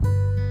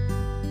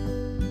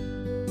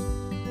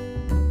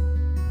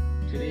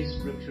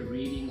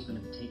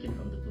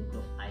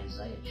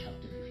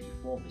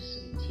4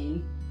 verse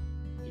 17,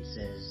 it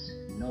says,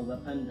 "No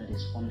weapon that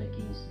is formed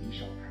against thee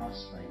shall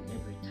prosper, and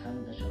every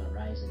tongue that shall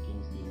arise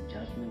against thee in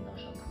judgment thou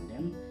shalt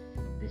condemn.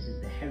 This is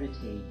the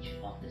heritage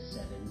of the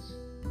servants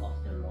of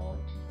the Lord,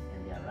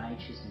 and their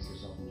righteousness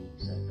is of me,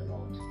 says the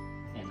Lord."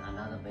 And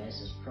another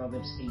verse is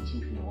Proverbs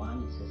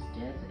 18:21. It says,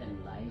 "Death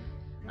and life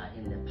are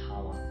in the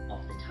power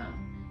of the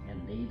tongue,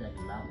 and they that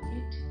love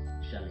it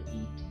shall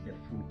eat the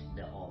fruit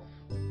thereof."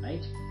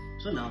 Right?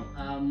 So now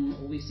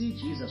we see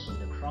Jesus on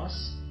the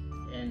cross,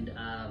 and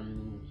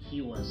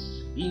he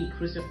was being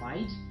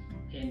crucified,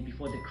 and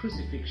before the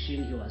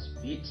crucifixion he was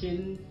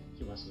beaten,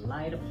 he was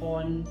lied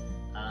upon,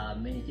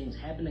 many things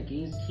happened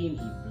against him.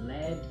 He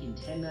bled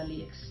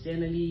internally,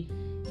 externally,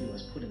 he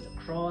was put on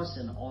the cross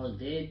and all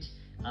that.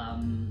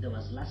 There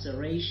was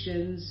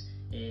lacerations,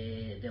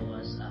 there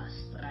was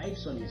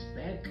stripes on his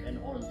back and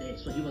all that,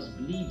 so he was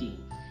bleeding,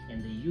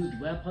 and they used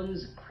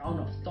weapons, crown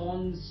of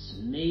thorns,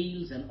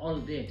 nails and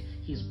all that.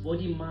 His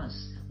body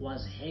mass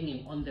was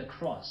hanging on the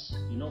cross.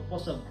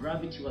 Force of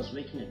gravity was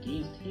working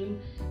against him.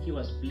 He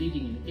was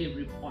bleeding in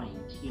every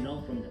point,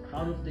 from the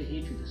crown of the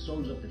head to the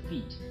soles of the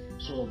feet.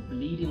 So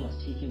bleeding was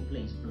taking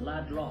place,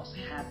 blood loss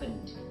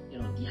happened,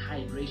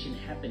 dehydration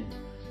happened.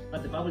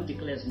 But the Bible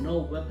declares, "No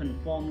weapon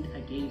formed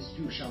against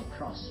you shall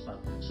prosper."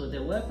 So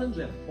the weapons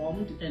were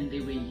formed and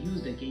they were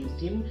used against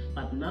him,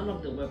 but none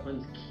of the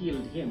weapons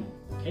killed him.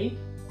 Okay?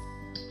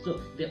 So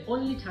the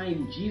only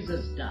time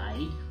Jesus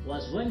died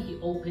was when he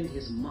opened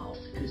his mouth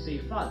to say,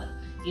 "Father,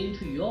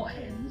 into your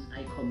hands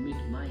I commit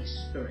my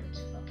spirit."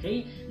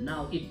 Okay?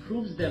 Now it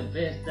proves the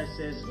verse that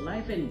says,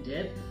 "Life and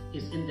death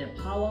is in the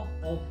power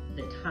of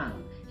the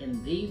tongue,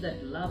 and they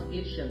that love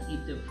it shall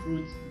eat the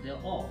fruits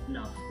thereof."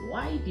 Now,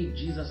 why did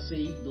Jesus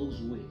say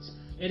those words?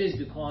 It is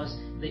because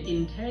the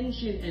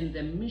intention and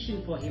the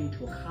mission for him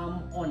to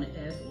come on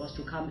earth was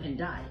to come and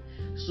die.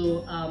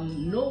 So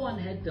no one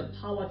had the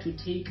power to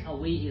take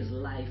away his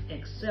life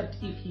except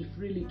if he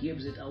freely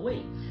gives it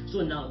away.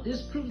 So now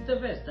this proves the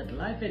verse that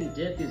life and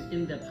death is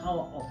in the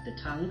power of the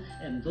tongue,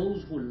 and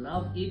those who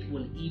love it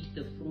will eat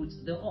the fruits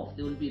thereof.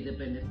 They will be the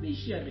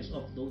beneficiaries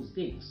of those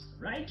things,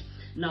 right?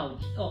 Now,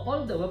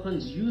 all the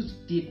weapons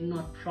used did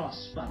not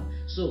prosper.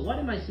 So what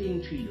am I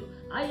saying to you?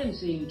 I am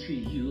saying to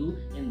you,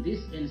 in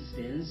this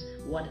instance,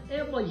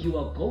 whatever you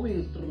are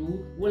going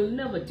through will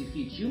never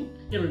defeat you.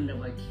 It will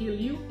never kill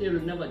you. It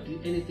will never do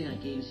anything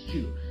against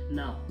you.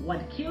 Now,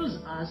 what kills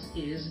us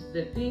is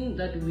the thing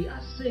that we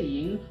are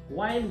saying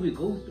while we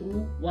go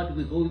through what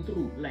we go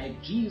through.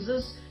 Like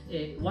Jesus,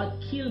 what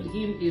killed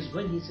him is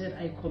when he said,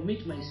 "I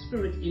commit my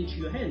spirit into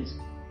your hands."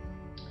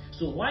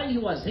 So while he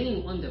was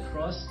hanging on the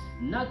cross,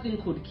 nothing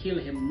could kill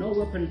him, no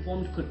weapon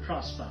formed could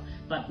prosper.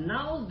 But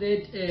now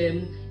that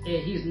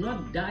he's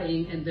not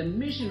dying and the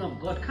mission of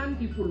God can't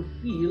be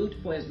fulfilled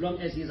for as long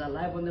as he's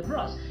alive on the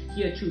cross,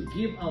 he had to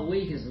give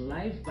away his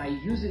life by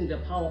using the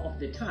power of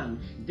the tongue.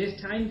 This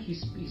time he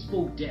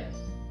spoke death.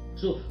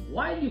 So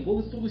while you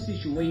go through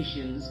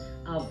situations,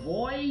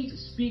 avoid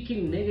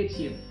speaking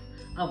negative.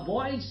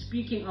 Avoid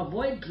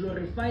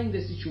glorifying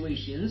the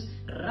situations,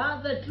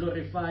 rather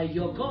glorify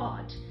your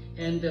God.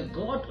 And the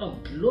God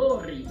of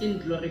glory, in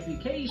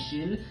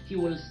glorification, he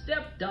will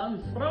step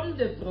down from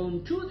the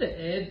throne to the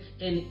earth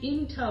and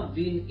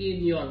intervene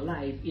in your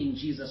life in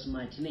Jesus'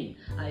 mighty name.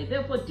 I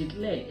therefore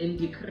declare and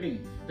decree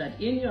that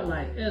in your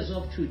life as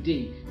of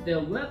today, the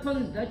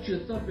weapons that you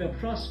thought were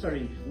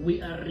prospering,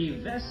 we are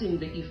reversing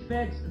the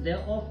effects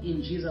thereof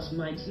in Jesus'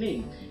 mighty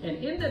name. And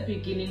in the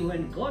beginning,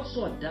 when God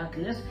saw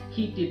darkness,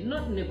 he did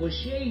not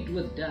negotiate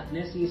with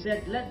darkness. He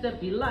said, "Let there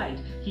be light."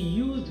 He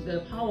used the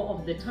power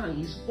of the tongue.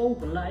 He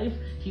spoke life.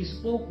 He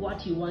spoke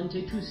what he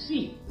wanted to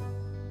see.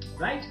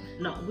 Right?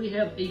 Now, we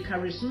have a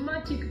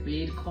charismatic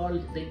bird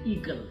called the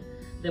eagle.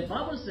 The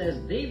Bible says,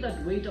 "They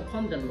that wait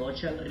upon the Lord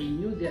shall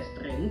renew their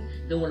strength.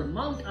 They will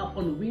mount up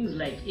on wings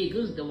like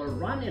eagles. They will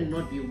run and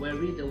not be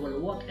weary. They will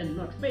walk and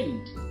not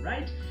faint."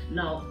 Right?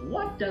 Now,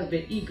 what does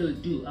the eagle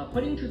do?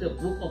 According to the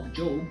book of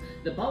Job,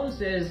 the Bible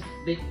says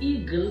the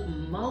eagle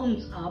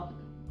mounts up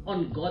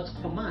on God's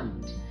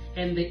command,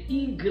 and the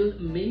eagle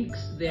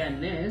makes their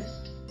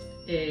nest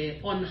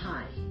on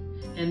high,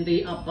 and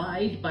they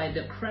abide by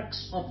the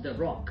cracks of the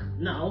rock.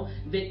 Now,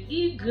 the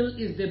eagle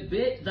is the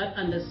bird that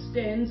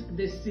understands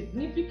the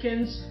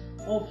significance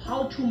of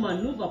how to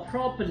maneuver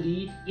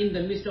properly in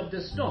the midst of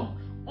the storm.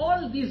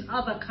 All these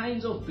other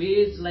kinds of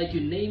birds, like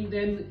you name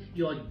them,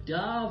 your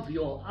dove,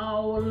 your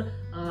owl,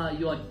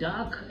 your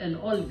duck, and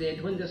all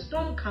that, when the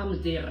storm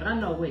comes, they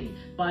run away.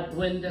 But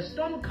when the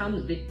storm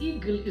comes, the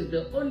eagle is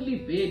the only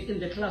bird in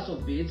the class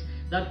of birds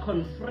that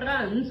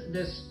confronts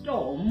the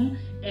storm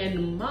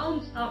and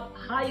mounts up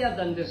higher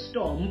than the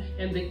storm,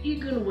 and the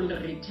eagle will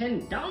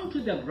return down to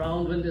the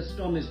ground when the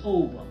storm is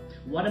over.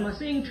 What am I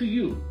saying to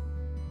you?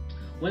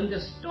 When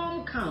the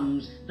storm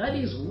comes, that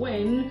is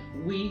when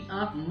we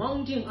are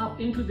mounting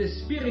up into the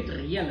spirit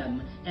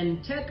realm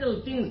and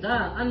tackle things that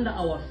are under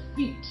our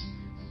feet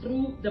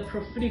through the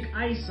prophetic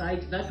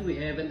eyesight that we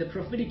have and the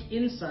prophetic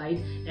insight,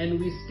 and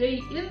we stay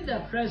in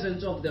the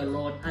presence of the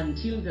Lord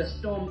until the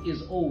storm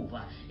is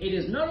over. It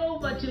is not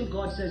over till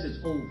God says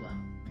it's over.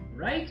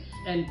 right?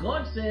 And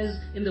God says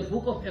in the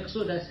book of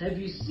Exodus, have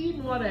you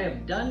seen what I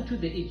have done to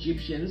the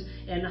Egyptians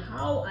and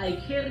how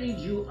I carried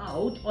you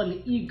out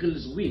on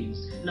eagle's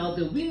wings? Now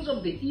the wings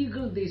of the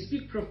eagle, they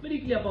speak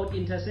prophetically about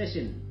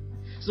intercession.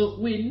 So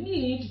we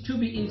need to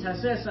be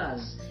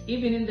intercessors.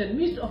 Even in the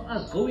midst of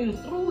us going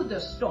through the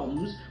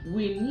storms,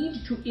 we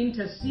need to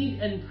intercede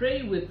and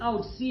pray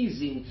without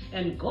ceasing.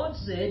 And God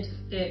said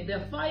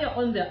the fire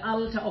on the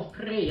altar of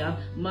prayer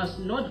must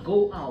not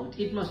go out.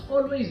 It must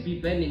always be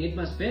burning. It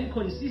must burn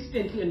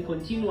consistently and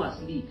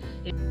continuously.